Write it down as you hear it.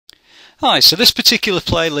Hi, so this particular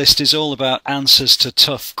playlist is all about answers to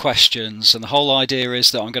tough questions, and the whole idea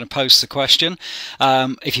is that I'm going to post the question.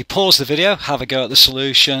 If you pause the video, have a go at the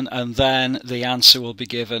solution, and then the answer will be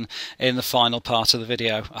given in the final part of the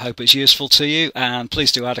video. I hope it's useful to you, and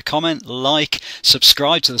please do add a comment, like,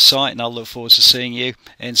 subscribe to the site, and I'll look forward to seeing you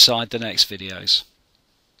inside the next videos.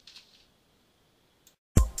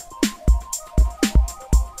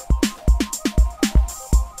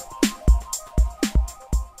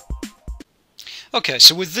 Okay,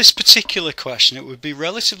 so with this particular question it would be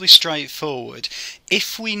relatively straightforward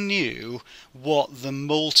if we knew what the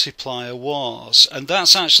multiplier was, and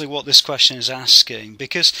that's actually what this question is asking,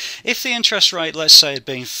 because if the interest rate, let's say, had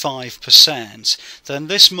been 5%, then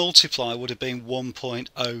this multiplier would have been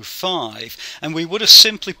 1.05, and we would have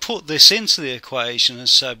simply put this into the equation and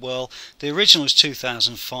said, well, the original is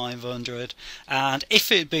 2,500, and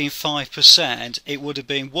if it had been 5% it would have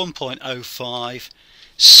been 1.05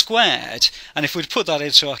 squared, and if we'd put that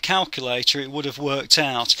into our calculator it would have worked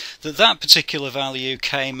out that that particular value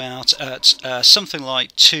came out at something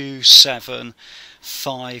like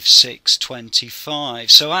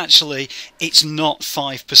 275625. So actually it's not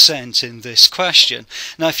 5% in this question.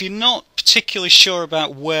 Now if you're not particularly sure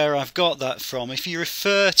about where I've got that from, if you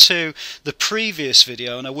refer to the previous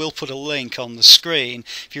video, and I will put a link on the screen,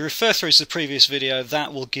 if you refer through to the previous video,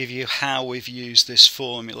 that will give you how we've used this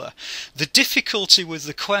formula. The difficulty with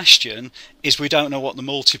the question is we don't know what the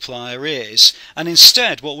multiplier is, and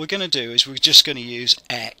instead what we're going to do is we're just going to use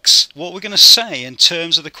x. What we're going to say in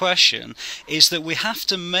terms of the question is that we have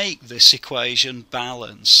to make this equation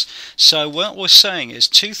balance. So what we're saying is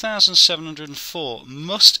 2704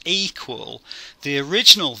 must equal the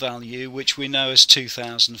original value, which we know as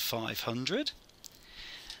 2500.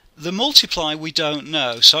 The multiply we don't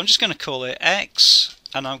know, so I'm just going to call it x,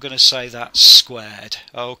 and I'm going to say that's squared,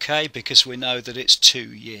 okay, because we know that it's 2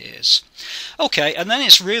 years. Okay, and then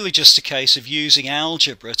it's really just a case of using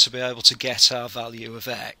algebra to be able to get our value of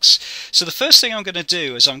x. So the first thing I'm going to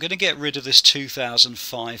do is I'm going to get rid of this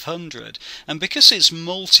 2,500, and because it's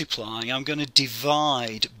multiplying I'm going to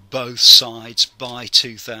divide both sides by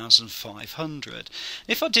 2,500.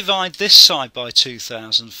 If I divide this side by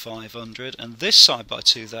 2,500 and this side by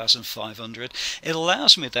 2,500, it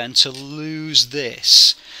allows me then to lose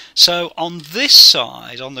this. So on this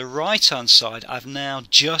side, on the right hand side, I've now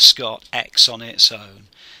just got x on its own.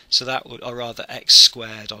 So that would, or rather x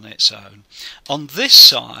squared on its own. On this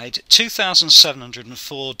side,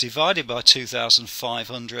 2,704 divided by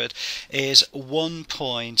 2,500 is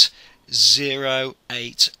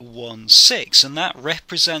 1.0816, and that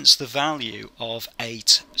represents the value of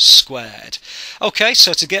 8 squared. Okay,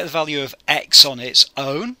 so to get the value of x on its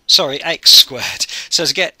own, x squared, so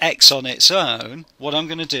to get x on its own, what I'm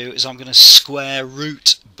going to do is I'm going to square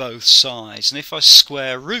root both sides, and if I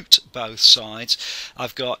square root both sides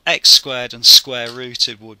I've got x squared, and square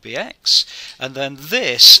rooted would be x, and then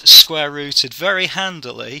this square rooted very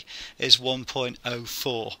handily is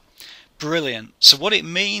 1.04. Brilliant. So what it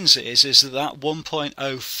means is that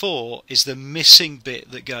 1.04 is the missing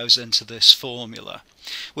bit that goes into this formula,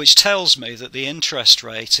 which tells me that the interest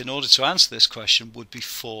rate, in order to answer this question, would be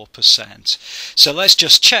 4%. So let's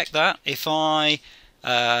just check that. If I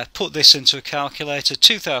put this into a calculator,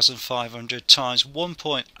 2,500 times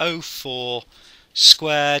 1.04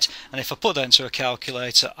 squared, and if I put that into a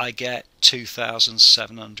calculator I get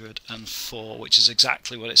 2,704, which is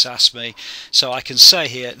exactly what it's asked me. So I can say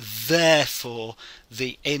here, therefore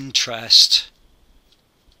the interest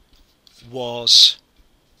was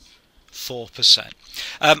 4%.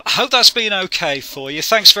 I hope that's been okay for you.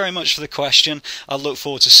 Thanks very much for the question. I look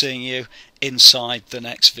forward to seeing you inside the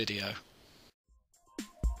next video.